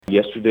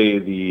Yesterday,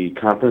 the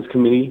conference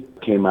committee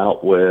came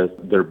out with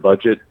their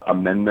budget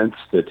amendments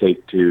to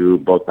take to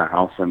both the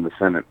House and the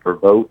Senate for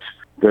vote.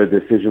 The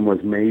decision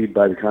was made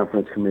by the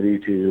conference committee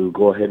to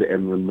go ahead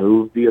and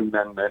remove the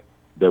amendment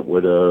that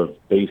would have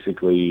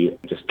basically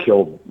just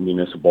killed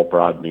municipal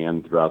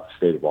broadband throughout the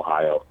state of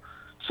Ohio.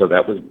 So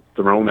that was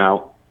thrown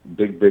out.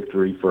 Big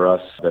victory for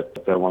us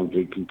that Fairlawn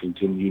Gig can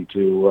continue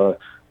to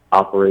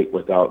operate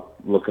without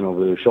looking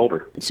over their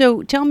shoulder.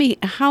 So tell me,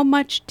 how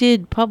much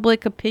did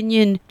public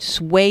opinion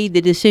sway the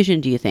decision,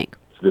 do you think?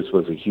 This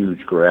was a huge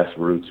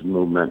grassroots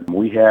movement.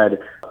 We had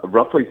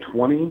roughly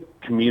 20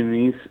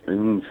 communities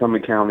in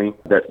Summit County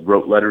that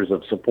wrote letters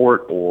of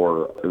support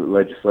or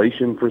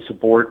legislation for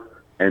support.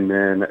 And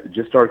then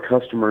just our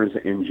customers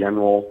in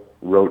general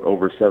wrote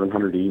over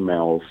 700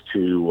 emails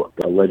to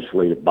the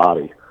legislative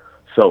body.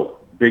 So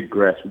big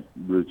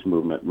grassroots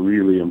movement,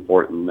 really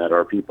important that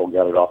our people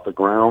got it off the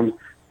ground.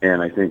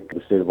 And I think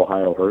the state of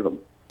Ohio heard them.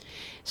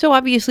 So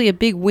obviously a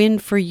big win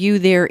for you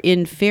there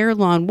in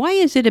Fairlawn. Why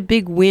is it a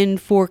big win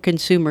for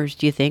consumers,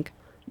 do you think?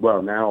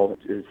 Well, now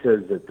it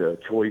says that the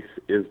choice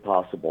is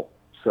possible.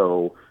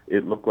 So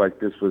it looked like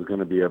this was going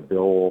to be a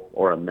bill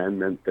or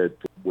amendment that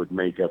would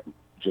make up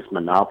just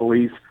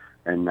monopolies,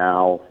 and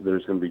now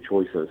there's going to be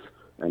choices.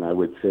 And I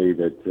would say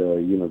that,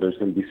 there's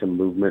going to be some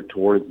movement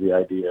towards the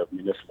idea of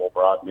municipal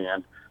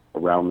broadband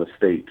around the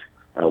state.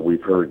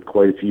 We've heard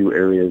quite a few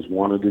areas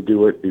wanted to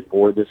do it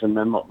before this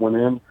amendment went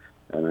in,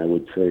 and I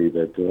would say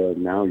that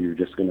now you're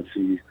just going to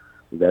see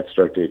that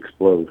start to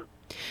explode.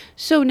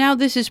 So now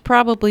this is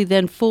probably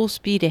then full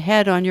speed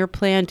ahead on your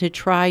plan to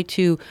try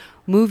to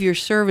move your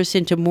service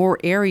into more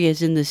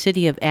areas in the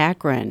city of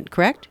Akron,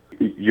 correct?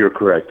 You're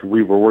correct.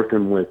 We were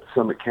working with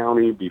Summit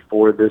County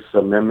before this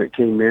amendment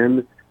came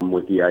in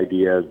with the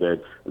idea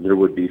that there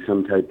would be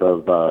some type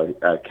of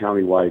a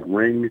countywide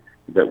ring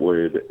that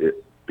would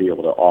be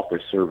able to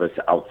offer service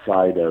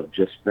outside of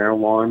just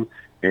Fairlawn,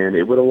 and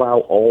it would allow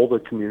all the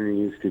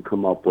communities to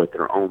come up with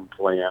their own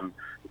plan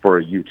for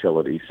a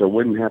utility. So it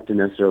wouldn't have to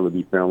necessarily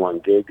be Fairlawn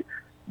Gig,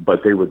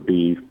 but they would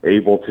be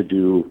able to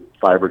do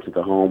fiber to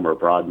the home or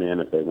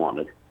broadband if they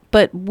wanted.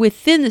 But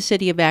within the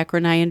city of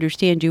Akron, I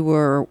understand you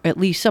were, at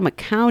least Summit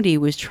County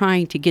was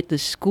trying to get the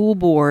school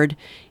board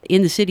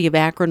in the city of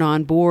Akron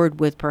on board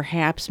with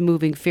perhaps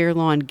moving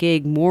Fairlawn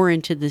Gig more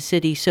into the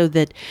city so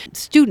that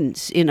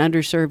students in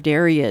underserved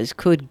areas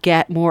could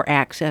get more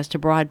access to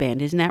broadband.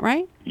 Isn't that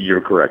right?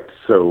 You're correct.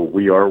 So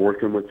we are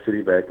working with the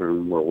city of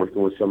Akron. We're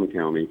working with Summit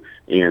County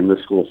and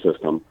the school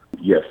system.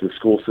 Yes, the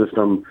school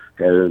system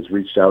has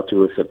reached out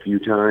to us a few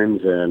times,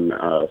 and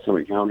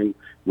Summit County,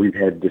 we've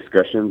had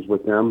discussions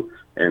with them,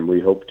 and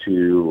we hope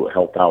to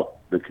help out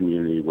the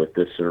community with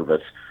this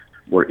service.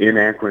 We're in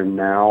Akron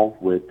now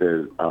with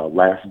the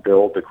last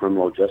bill, the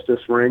criminal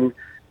justice ring,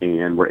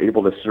 and we're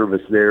able to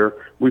service there.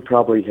 We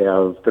probably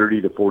have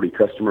 30 to 40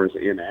 customers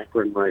in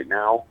Akron right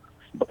now.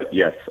 But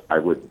yes,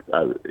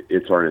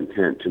 it's our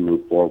intent to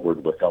move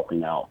forward with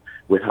helping out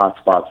with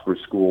hotspots for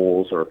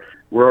schools, or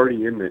we're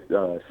already in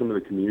some of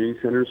the community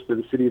centers for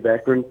the city of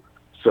Akron.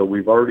 So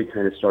we've already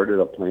kind of started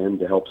a plan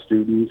to help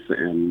students,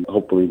 and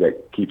hopefully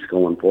that keeps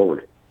going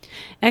forward.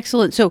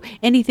 Excellent. So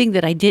anything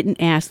that I didn't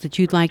ask that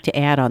you'd like to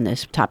add on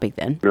this topic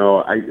then?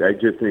 No, I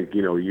just think,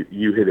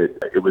 you hit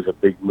it. It was a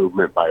big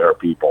movement by our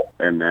people,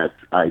 and that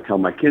I tell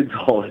my kids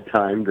all the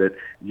time that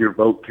your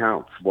vote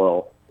counts.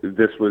 Well,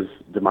 this was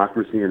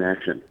democracy in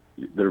action.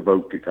 Their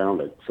vote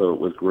counted, so it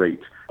was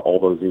great. All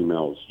those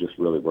emails just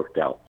really worked out.